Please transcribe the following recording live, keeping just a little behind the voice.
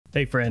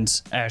Hey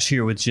friends, Ash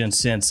here with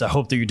Gents. I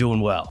hope that you're doing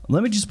well.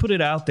 Let me just put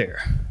it out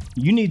there.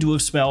 You need to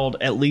have smelled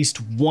at least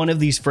one of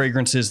these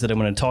fragrances that I'm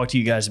going to talk to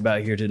you guys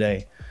about here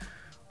today,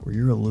 or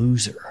you're a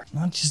loser.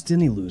 Not just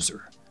any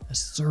loser, a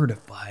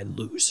certified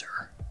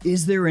loser.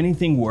 Is there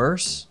anything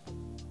worse?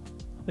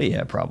 Well,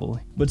 yeah,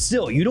 probably. But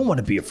still, you don't want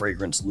to be a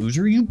fragrance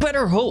loser. You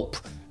better hope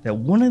that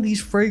one of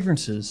these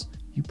fragrances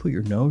you put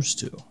your nose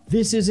to.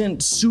 This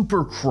isn't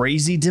super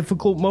crazy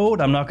difficult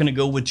mode. I'm not gonna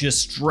go with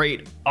just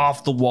straight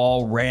off the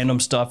wall random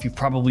stuff you've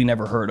probably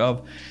never heard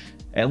of.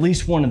 At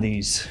least one of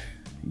these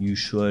you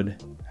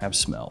should have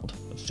smelled.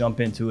 Let's jump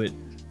into it.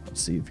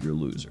 Let's see if you're a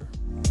loser.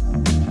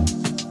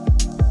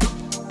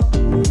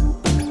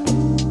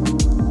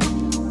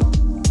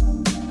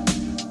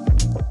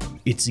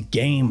 It's a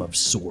game of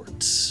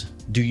sorts.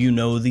 Do you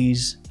know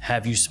these?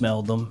 Have you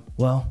smelled them?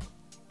 Well,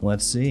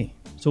 let's see.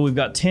 So we've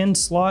got 10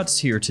 slots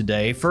here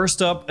today.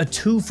 First up, a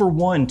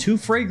 2-for-1, 2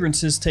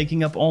 fragrances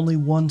taking up only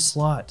 1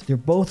 slot. They're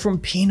both from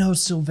Pinot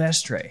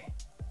Silvestre,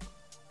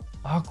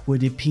 Acqua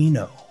di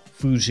Pino,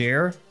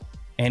 Fougere,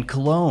 and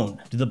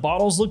Cologne. Do the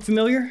bottles look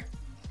familiar?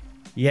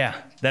 Yeah,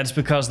 that's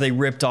because they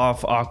ripped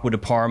off Acqua di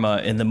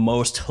Parma in the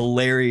most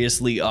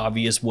hilariously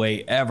obvious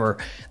way ever.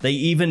 They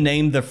even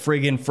named the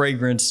friggin'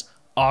 fragrance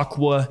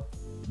Acqua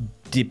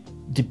di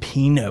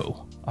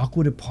Pino.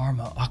 Acqua di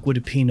Parma, Acqua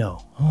di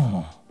Pino.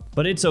 Oh.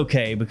 But it's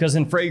okay, because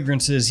in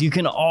fragrances, you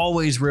can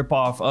always rip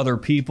off other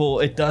people.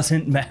 It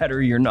doesn't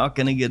matter, you're not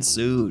gonna get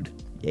sued.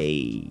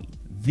 Yay.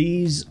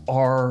 These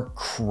are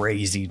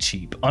crazy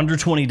cheap, under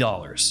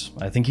 $20.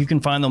 I think you can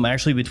find them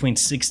actually between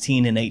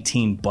 16 and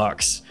 18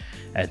 bucks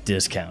at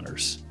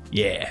discounters.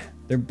 Yeah.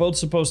 They're both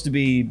supposed to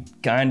be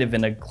kind of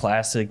in a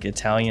classic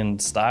Italian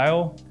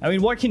style. I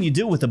mean, what can you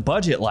do with a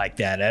budget like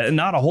that?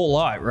 Not a whole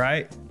lot,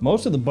 right?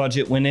 Most of the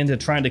budget went into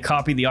trying to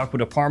copy the Acqua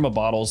di Parma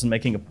bottles and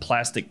making a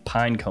plastic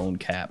pine cone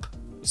cap.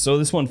 So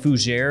this one,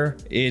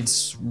 Fougere,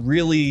 it's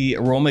really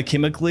aroma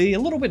chemically a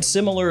little bit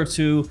similar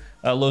to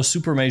Lo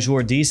Super Major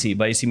DC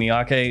by AC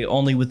Miyake,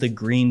 only with a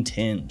green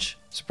tinge.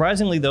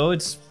 Surprisingly though,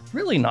 it's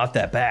really not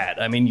that bad.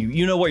 I mean,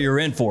 you know what you're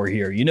in for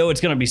here. You know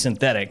it's gonna be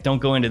synthetic. Don't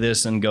go into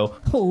this and go,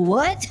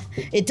 what?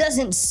 It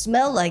doesn't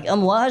smell like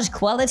amouage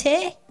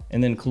quality?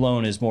 And then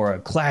Cologne is more a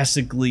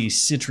classically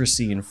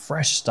citrusy and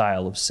fresh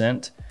style of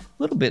scent. A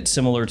little bit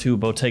similar to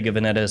Bottega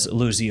Veneta's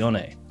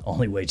Illusione,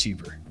 only way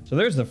cheaper. So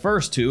there's the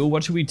first two.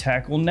 What should we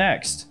tackle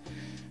next?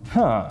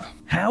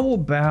 How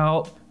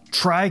about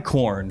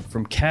Tricorn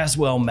from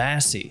Caswell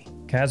Massey?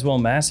 Caswell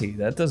Massey,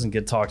 that doesn't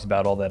get talked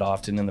about all that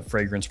often in the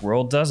fragrance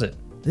world, does it?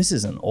 This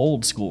is an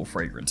old school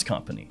fragrance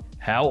company.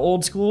 How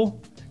old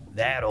school?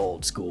 That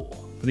old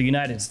school. For the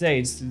United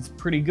States, it's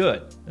pretty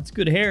good. That's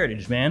good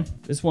heritage, man.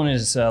 This one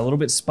is a little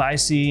bit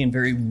spicy and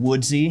very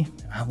woodsy.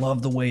 I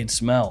love the way it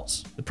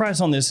smells. The price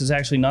on this is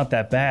actually not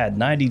that bad.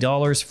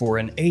 $90 for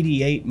an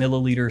 88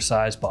 milliliter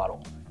size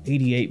bottle.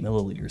 88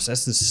 milliliters,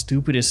 that's the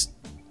stupidest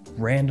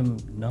random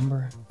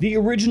number. The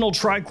original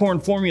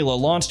Tricorn formula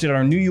launched at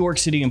our New York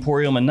City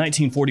Emporium in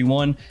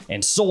 1941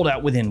 and sold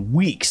out within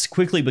weeks,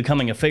 quickly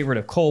becoming a favorite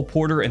of Cole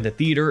Porter and the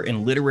theater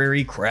and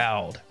literary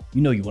crowd.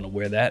 You know you want to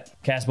wear that.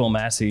 Caswell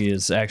Massey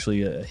is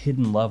actually a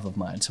hidden love of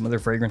mine. Some of their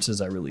fragrances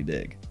I really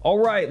dig. All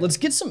right, let's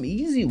get some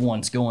easy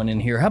ones going in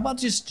here. How about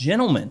just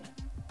Gentleman?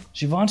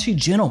 Givenchy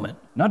Gentleman.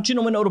 Not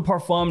Gentleman Eau de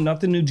Parfum,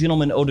 not the new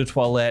Gentleman Eau de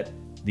Toilette,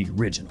 the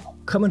original.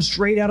 Coming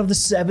straight out of the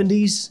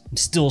 70s and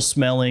still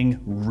smelling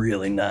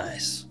really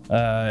nice.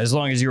 As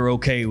long as you're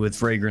okay with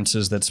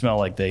fragrances that smell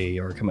like they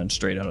are coming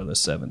straight out of the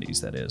 70s,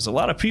 that is. A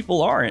lot of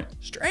people aren't.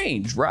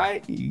 Strange,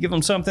 right? You give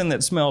them something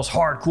that smells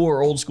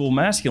hardcore, old school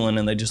masculine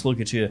and they just look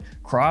at you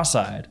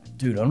cross-eyed.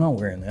 Dude, I'm not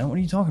wearing that. What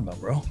are you talking about,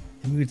 bro?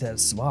 Let me get that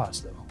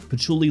Savage though.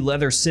 Patchouli,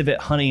 leather, civet,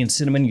 honey, and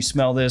cinnamon. You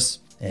smell this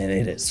and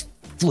it is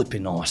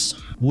flipping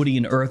awesome. Woody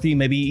and earthy,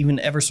 maybe even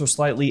ever so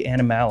slightly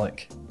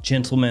animalic.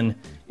 Gentleman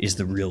is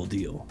the real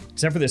deal.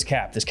 Except for this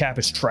cap. This cap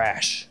is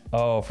trash.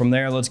 Oh, from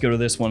there, let's go to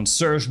this one.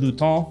 Serge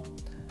Lutens,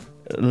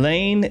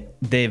 Laine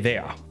de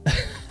Verre.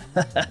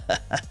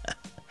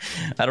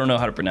 I don't know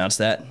how to pronounce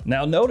that.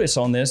 Now notice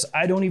on this,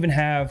 I don't even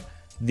have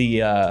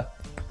the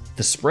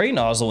spray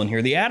nozzle in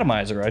here, the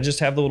atomizer. I just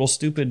have the little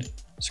stupid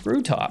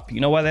screw top. You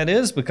know why that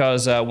is?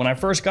 Because when I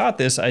first got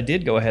this, I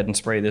did go ahead and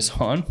spray this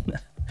on.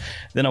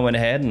 Then I went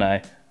ahead and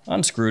I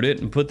unscrewed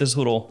it and put this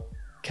little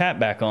cap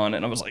back on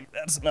and I was like,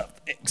 that's enough,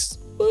 thanks.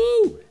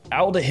 Woo!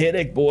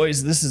 Aldehydic,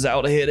 boys, this is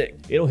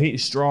aldehydic. It'll hit you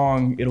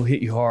strong, it'll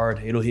hit you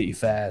hard, it'll hit you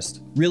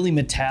fast. Really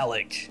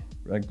metallic,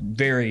 like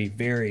very,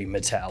 very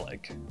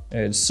metallic.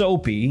 It's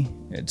soapy,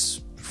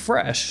 it's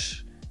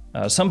fresh.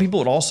 Some people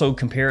would also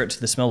compare it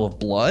to the smell of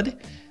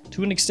blood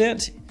to an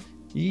extent.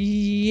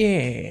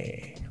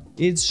 Yeah,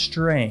 it's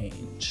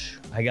strange.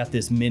 I got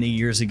this many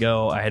years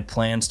ago. I had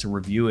plans to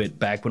review it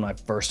back when I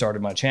first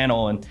started my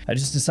channel and I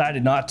just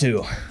decided not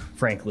to,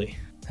 frankly.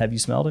 Have you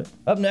smelled it?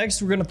 Up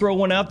next, we're gonna throw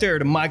one out there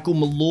to Michael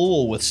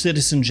Malloy with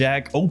Citizen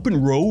Jack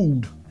Open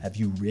Road. Have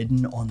you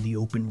ridden on the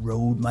open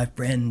road, my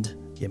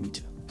friend? Yeah, me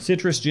too.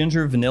 Citrus,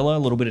 ginger, vanilla, a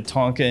little bit of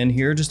tonka in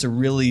here. Just a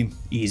really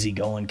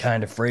easygoing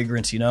kind of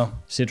fragrance, you know?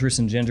 Citrus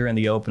and ginger in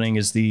the opening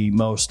is the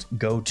most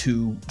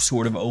go-to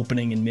sort of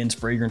opening in men's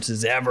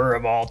fragrances ever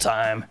of all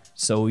time.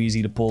 So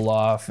easy to pull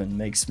off and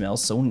make smell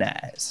so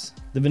nice.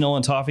 The vanilla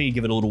and toffee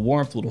give it a little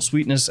warmth, a little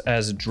sweetness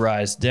as it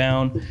dries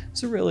down.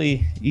 It's a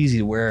really easy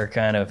to wear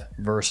kind of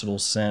versatile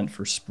scent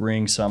for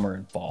spring, summer,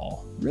 and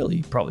fall. Really,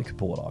 you probably could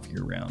pull it off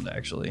year round,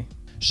 actually.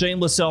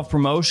 Shameless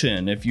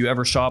self-promotion. If you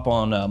ever shop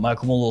on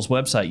Michael Muller's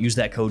website, use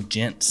that code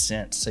GENTS.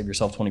 Save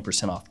yourself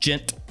 20% off.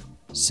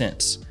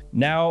 GENTS.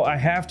 Now I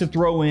have to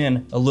throw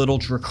in a little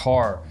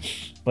Drakkar,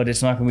 but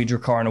it's not gonna be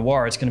Drakkar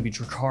Noir, it's gonna be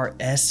Drakkar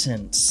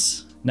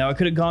Essence. Now I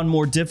could have gone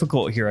more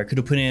difficult here. I could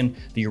have put in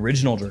the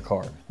original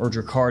Drakkar or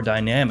Drakkar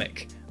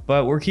Dynamic,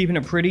 but we're keeping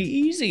it pretty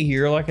easy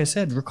here. Like I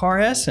said,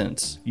 Drakkar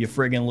Essence. You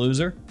friggin'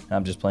 loser.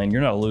 I'm just playing,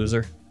 you're not a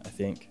loser, I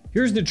think.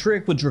 Here's the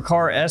trick with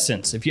Drakkar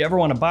Essence. If you ever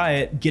wanna buy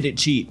it, get it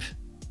cheap.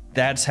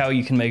 That's how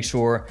you can make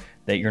sure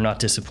that you're not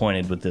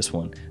disappointed with this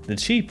one. The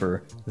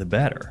cheaper, the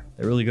better.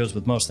 That really goes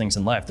with most things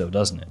in life though,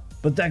 doesn't it?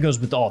 But that goes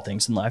with all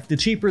things in life. The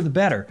cheaper, the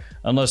better.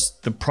 Unless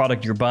the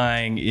product you're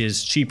buying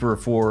is cheaper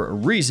for a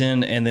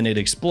reason and then it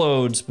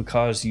explodes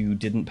because you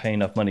didn't pay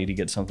enough money to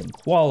get something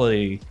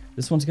quality.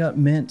 This one's got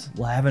mint,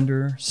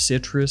 lavender,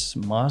 citrus,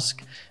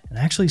 musk, and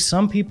actually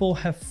some people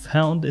have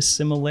found a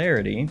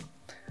similarity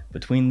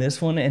between this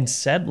one and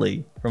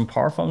Sedley from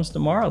Parfums de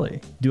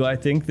Marly. Do I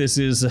think this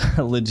is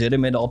a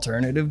legitimate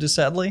alternative to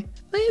Sedley?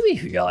 Maybe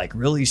if you like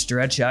really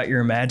stretch out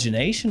your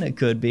imagination, it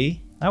could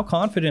be. How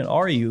confident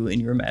are you in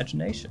your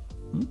imagination?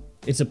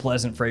 It's a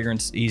pleasant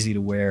fragrance, easy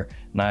to wear,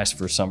 nice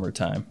for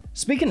summertime.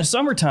 Speaking of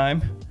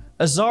summertime,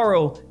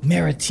 Azzaro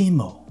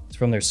Maritimo. It's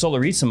from their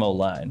Solarissimo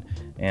line.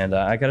 And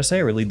I gotta say,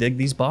 I really dig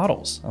these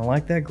bottles. I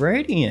like that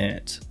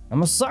gradient.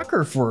 I'm a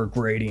sucker for a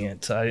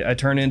gradient. I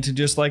turn into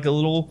just like a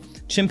little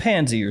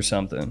chimpanzee or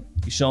something.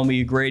 You show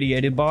me a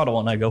gradiated bottle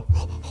and I go,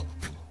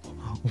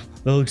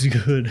 that looks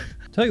good.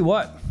 Tell you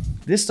what,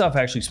 this stuff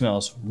actually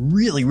smells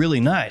really,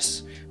 really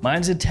nice.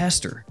 Mine's a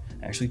tester.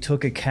 I actually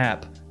took a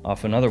cap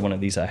off another one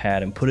of these I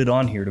had and put it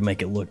on here to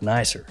make it look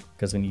nicer.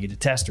 Because when you get a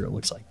tester, it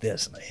looks like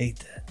this, and I hate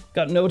that.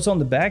 Got notes on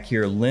the back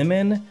here,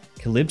 lemon,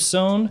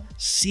 calypsone,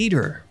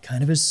 cedar.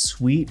 Kind of a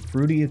sweet,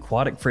 fruity,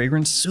 aquatic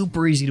fragrance,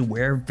 super easy to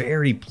wear,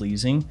 very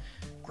pleasing.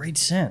 Great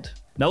scent.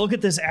 Now look at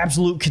this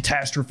absolute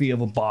catastrophe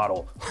of a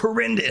bottle.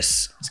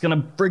 Horrendous. It's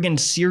gonna friggin'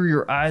 sear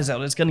your eyes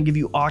out. It's gonna give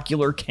you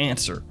ocular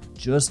cancer.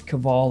 Just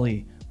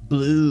Cavalli,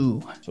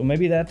 blue. So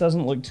maybe that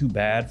doesn't look too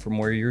bad from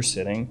where you're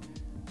sitting.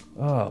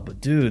 Oh,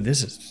 but dude,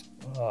 this is,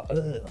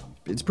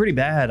 it's pretty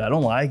bad. I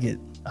don't like it.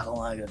 I don't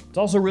like it. It's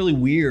also really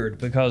weird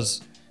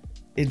because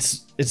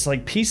it's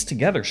like pieced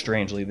together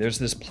strangely. There's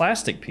this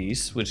plastic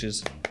piece, which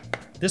is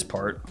this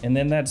part, and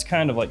then that's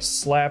kind of like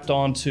slapped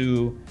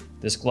onto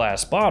this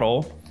glass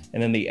bottle,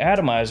 and then the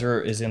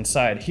atomizer is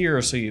inside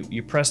here, so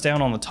you press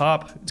down on the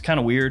top. It's kind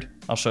of weird.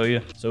 I'll show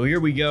you. So here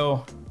we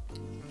go.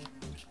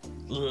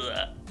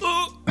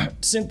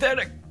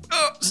 Synthetic.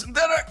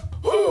 Synthetic.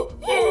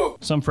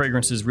 Some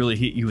fragrances really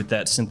hit you with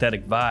that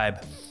synthetic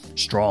vibe.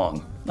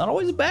 Strong. Not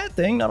always a bad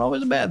thing, not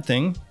always a bad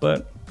thing,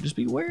 but just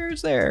beware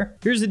it's there.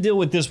 Here's the deal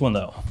with this one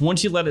though.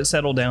 Once you let it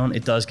settle down,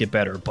 it does get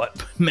better,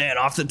 but man,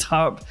 off the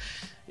top,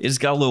 it's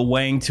got a little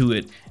wang to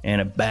it in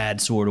a bad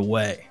sort of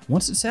way.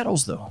 Once it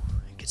settles though,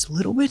 it gets a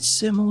little bit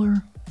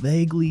similar,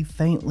 vaguely,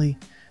 faintly,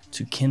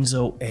 to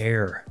Kenzo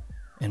Air.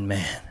 And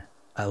man,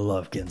 I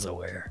love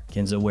Kenzo Air.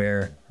 Kenzo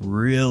Air,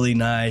 really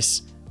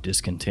nice,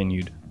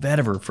 discontinued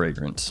vetiver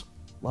fragrance.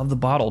 Love the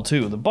bottle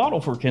too. The bottle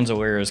for Kenzo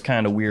Air is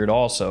kind of weird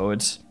also.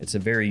 It's a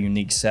very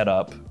unique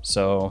setup.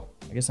 So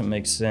I guess it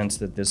makes sense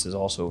that this is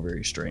also a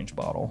very strange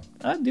bottle.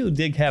 I do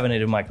dig having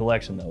it in my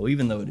collection though,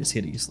 even though it is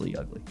hideously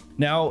ugly.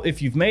 Now,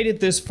 if you've made it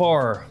this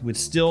far with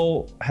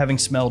still having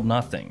smelled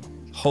nothing,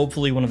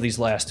 hopefully one of these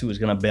last two is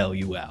gonna bail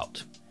you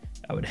out.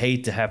 I would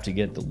hate to have to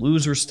get the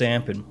loser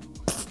stamp and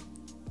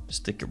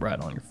stick it right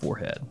on your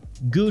forehead.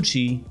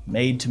 Gucci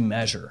Made to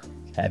Measure.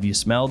 Have you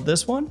smelled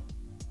this one?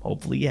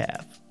 Hopefully you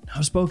have.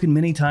 I've spoken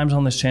many times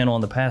on this channel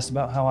in the past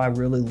about how I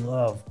really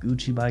love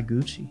Gucci by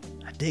Gucci.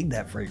 I dig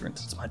that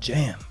fragrance, it's my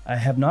jam. I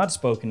have not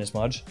spoken as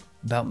much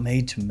about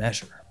Made to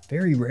Measure.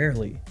 Very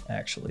rarely,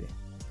 actually,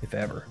 if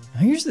ever. Now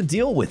here's the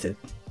deal with it.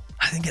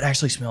 I think it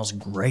actually smells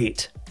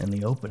great in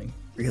the opening.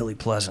 Really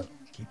pleasant.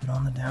 Keep it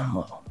on the down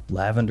low.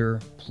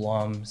 Lavender,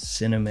 plum,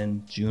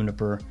 cinnamon,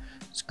 juniper,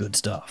 it's good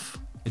stuff.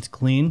 It's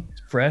clean,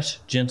 it's fresh,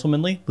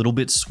 gentlemanly, a little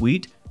bit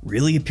sweet,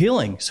 really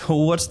appealing. So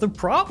what's the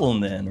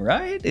problem then,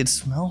 right? It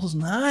smells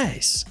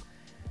nice.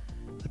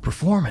 The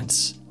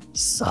performance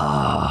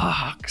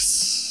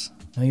sucks.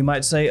 Now you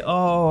might say,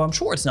 oh, I'm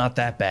sure it's not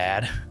that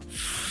bad.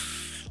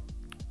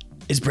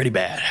 It's pretty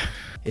bad.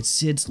 It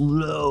sits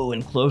low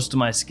and close to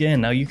my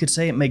skin. Now you could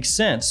say it makes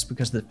sense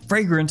because the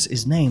fragrance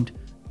is named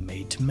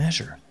Made to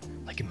Measure,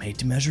 like a made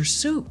to measure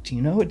suit,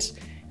 you know? It's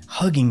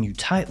hugging you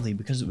tightly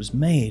because it was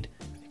made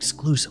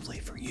exclusively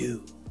for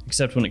you.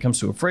 Except when it comes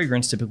to a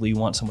fragrance, typically you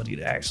want somebody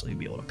to actually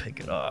be able to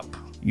pick it up.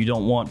 You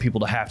don't want people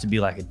to have to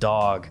be like a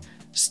dog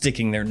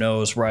sticking their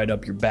nose right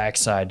up your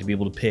backside to be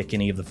able to pick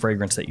any of the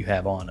fragrance that you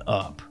have on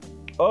up.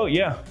 Oh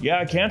yeah,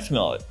 I can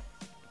smell it.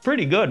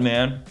 Pretty good,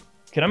 man.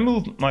 Can I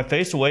move my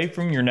face away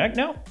from your neck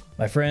now?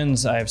 My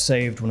friends, I have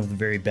saved one of the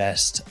very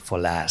best for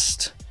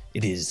last.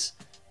 It is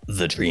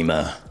the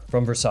Dreamer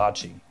from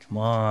Versace. Come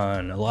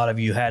on, a lot of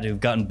you had to have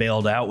gotten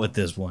bailed out with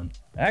this one.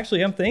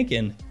 Actually, I'm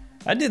thinking,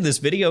 I did this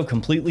video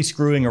completely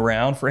screwing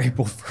around for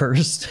April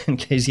 1st, in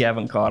case you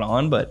haven't caught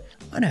on, but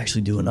I might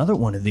actually do another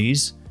one of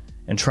these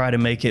and try to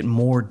make it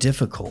more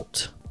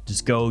difficult.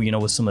 Just go,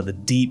 with some of the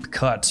deep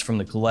cuts from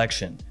the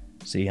collection.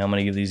 See how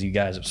many of these you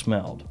guys have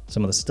smelled.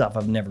 Some of the stuff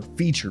I've never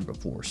featured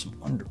before, some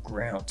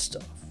underground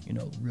stuff,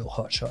 real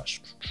hush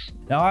hush.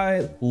 Now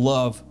I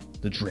love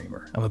the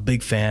Dreamer. I'm a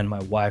big fan. My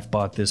wife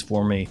bought this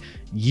for me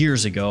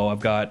years ago. I've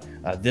got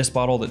this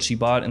bottle that she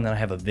bought, and then I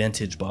have a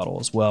vintage bottle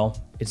as well.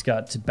 It's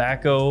got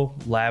tobacco,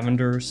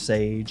 lavender,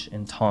 sage,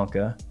 and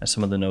tonka as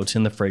some of the notes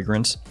in the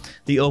fragrance.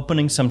 The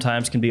opening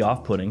sometimes can be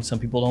off-putting. Some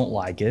people don't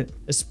like it,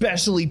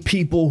 especially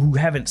people who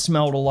haven't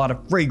smelled a lot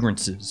of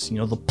fragrances.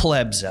 The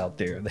plebs out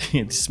there,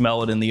 they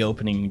smell it in the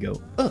opening and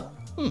go,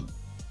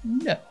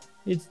 no,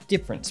 it's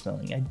different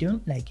smelling. I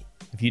don't like it.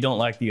 If you don't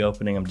like the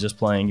opening, I'm just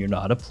playing. You're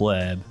not a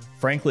pleb.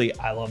 Frankly,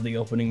 I love the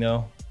opening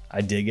though. I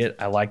dig it.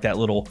 I like that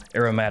little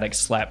aromatic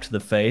slap to the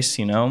face,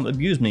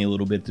 Abuse me a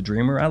little bit, the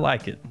Dreamer. I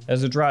like it.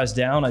 As it dries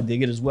down, I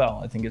dig it as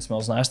well. I think it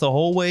smells nice the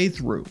whole way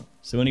through.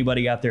 So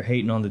anybody out there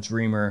hating on the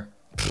Dreamer,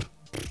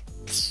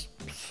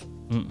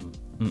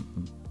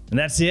 And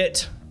that's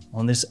it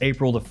on this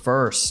April the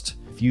 1st.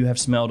 If you have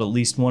smelled at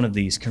least one of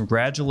these,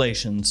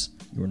 congratulations,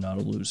 you are not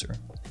a loser.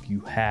 If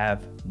you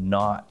have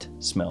not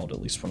smelled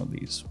at least one of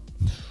these,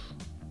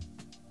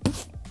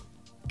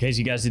 in case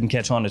you guys didn't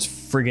catch on, it's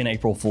friggin'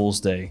 April Fool's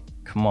Day.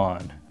 Come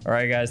on. All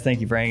right, guys,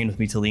 thank you for hanging with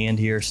me till the end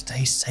here.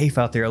 Stay safe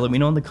out there. Let me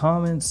know in the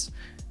comments.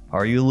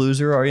 Are you a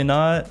loser? Are you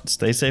not?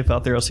 Stay safe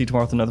out there. I'll see you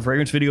tomorrow with another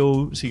fragrance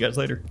video. See you guys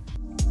later.